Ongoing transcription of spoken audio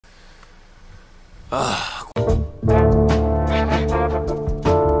What's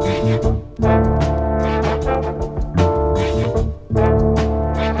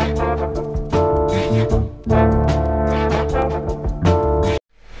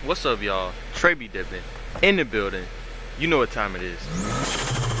up, y'all? Trey be dipping in the building. You know what time it is.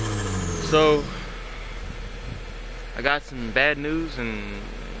 So I got some bad news and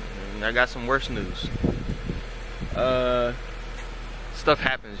I got some worse news. Stuff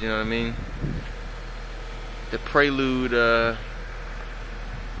happens, you know what I mean? The Prelude, I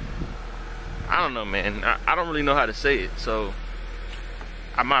don't know, man. I don't really know how to say it, so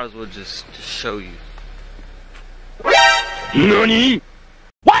I might as well just show you. NANI?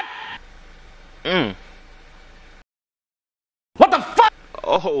 What? What the fuck?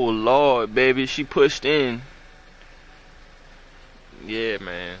 Oh Lord, baby, she pushed in. Yeah,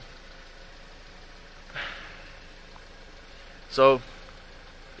 man. So,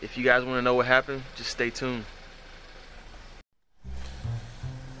 if you guys want to know what happened, just stay tuned.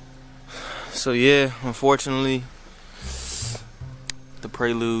 So yeah, unfortunately, the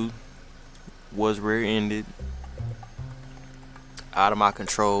Prelude was rear-ended, out of my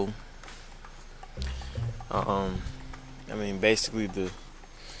control. I mean, basically the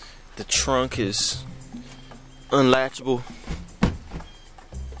trunk is unlatchable.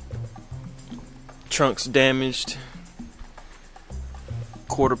 Trunk's damaged.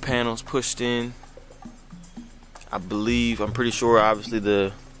 Quarter panels pushed in. I'm pretty sure, obviously,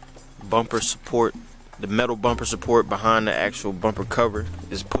 the bumper support, the metal bumper support behind the actual bumper cover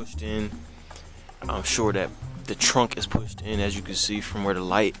is pushed in. I'm sure that the trunk is pushed in, as you can see from where the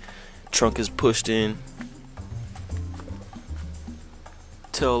light. Trunk is pushed in.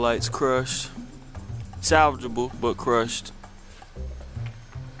 Tail lights crushed. Salvageable, but crushed.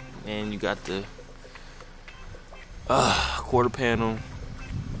 And you got the quarter panel.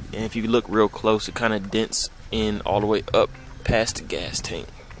 And if you look real close, it kind of dents in all the way up past the gas tank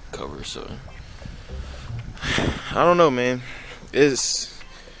cover. So I don't know, man. This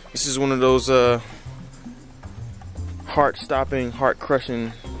is one of those heart-stopping,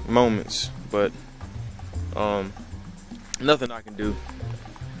 heart-crushing moments, but nothing I can do.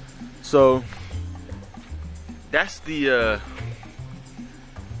 So that's the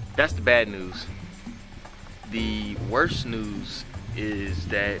bad news. The worst news is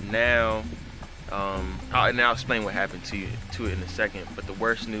that now, I'll explain what happened to it in a second. But the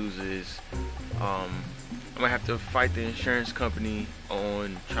worst news is, I'm gonna have to fight the insurance company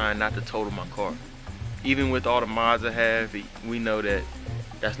on trying not to total my car. Even with all the mods I have, we know that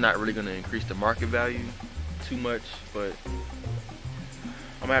that's not really gonna increase the market value too much. But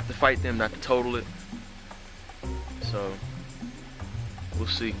I'm gonna have to fight them not to total it. So we'll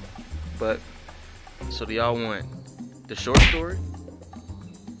see. But so do y'all want the short story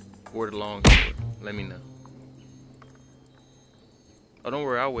or the long story? Let me know. Oh, don't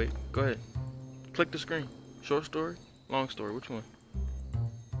worry, I'll wait. Go ahead. Click the screen. Short story, long story, which one?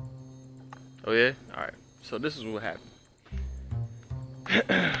 Oh yeah? Alright. So this is what happened.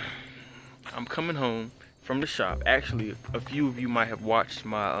 I'm coming home from the shop. Actually, a few of you might have watched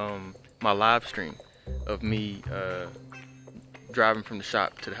my my live stream of me driving from the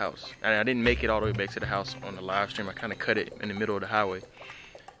shop to the house. And I didn't make it all the way back to the house on the live stream. I kind of cut it in the middle of the highway.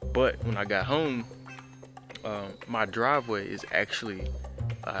 But when I got home, my driveway is actually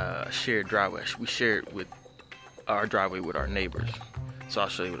a shared driveway. We share it with our driveway with our neighbors. So I'll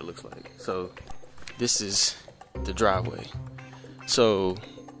show you what it looks like. So this is the driveway. So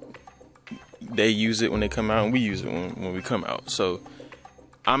they use it when they come out, and we use it when we come out. So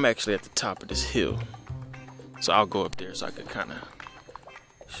I'm actually at the top of this hill. So I'll go up there so I can kind of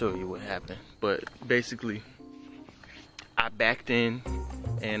show you what happened. But basically, I backed in,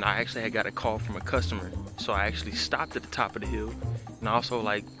 and I actually had got a call from a customer. So I actually stopped at the top of the hill, and I also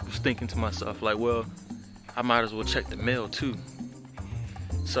was thinking to myself, well, I might as well check the mail too.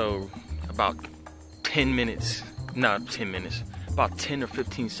 So about 10 minutes, not 10 minutes, about 10 or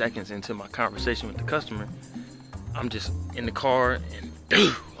 15 seconds into my conversation with the customer, I'm just in the car, and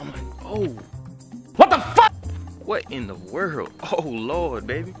I'm like, oh, what the fuck? What in the world? Oh Lord,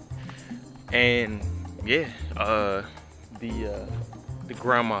 baby. And yeah, the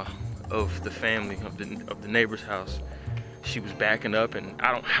grandma of the family, of the neighbor's house, she was backing up, and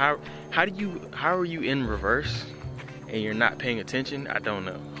how are you in reverse and you're not paying attention? I don't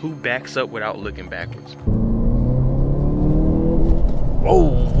know. Who backs up without looking backwards?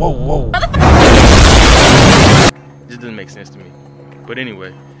 Whoa. This doesn't make sense to me. But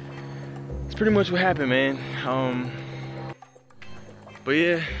anyway, it's pretty much what happened, man. But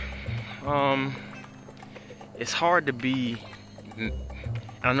yeah, it's hard to be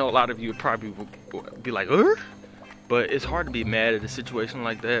I know a lot of you would probably be like, but it's hard to be mad at a situation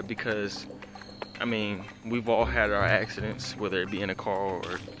like that because, I mean, we've all had our accidents, whether it be in a car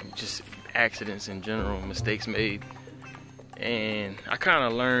or just accidents in general, mistakes made. And I kind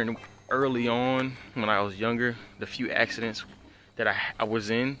of learned early on when I was younger, the few accidents that I was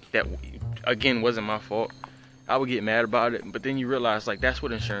in that, again, wasn't my fault. I would get mad about it, but then you realize, like, that's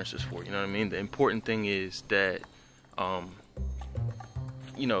what insurance is for, you know what I mean? The important thing is that,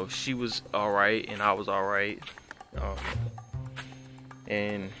 you know, she was all right and I was all right.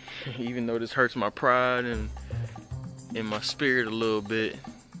 And even though this hurts my pride and my spirit a little bit,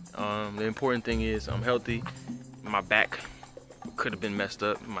 the important thing is I'm healthy. My back could have been messed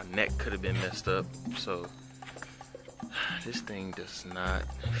up. My neck could have been messed up. So this thing does not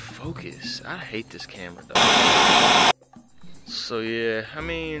focus. I hate this camera, though. So yeah, I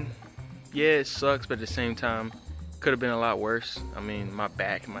mean, yeah, it sucks, but at the same time, could have been a lot worse. I mean, my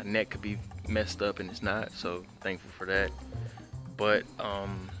back and my neck could be messed up and it's not, so thankful for that. But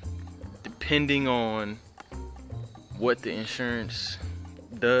depending on what the insurance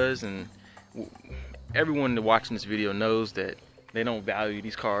does, and everyone watching this video knows that they don't value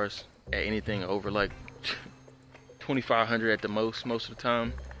these cars at anything over like $2,500 at the most of the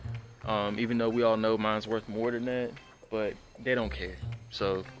time. Even though we all know mine's worth more than that, but they don't care.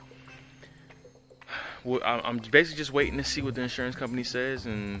 So I'm basically just waiting to see what the insurance company says,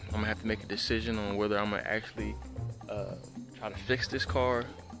 and I'm gonna have to make a decision on whether I'm gonna actually try to fix this car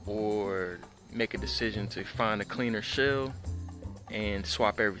or make a decision to find a cleaner shell and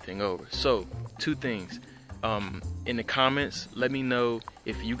swap everything over. So 2 things. In the comments, let me know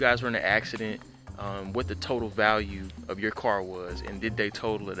if you guys were in an accident, what the total value of your car was, and did they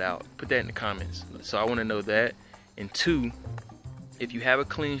total it out? Put that in the comments. So I want to know that. And 2, if you have a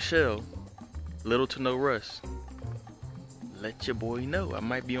clean shell, little to no rust, let your boy know. I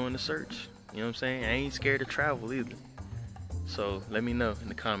might be on the search. You know what I'm saying? I ain't scared to travel either. So let me know in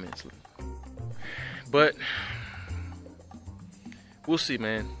the comments. But we'll see,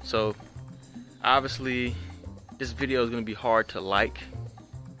 man. So obviously this video is gonna be hard to like,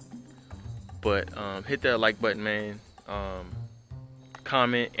 but hit that like button, man.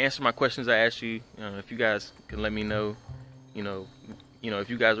 Comment, answer my questions I asked you. If you guys can let me know, you know, if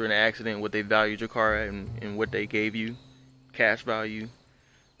you guys were in an accident, what they valued your car at, and what they gave you, cash value.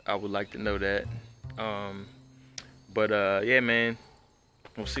 I would like to know that. Yeah, man,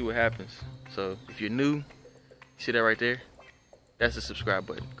 we'll see what happens. So if you're new, see that right there? That's the subscribe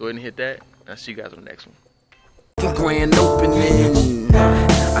button. Go ahead and hit that. I'll see you guys on the next one. Grand opening,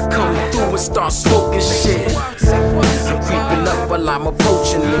 I come through and start smoking shit. I'm creeping up while I'm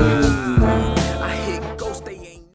approaching.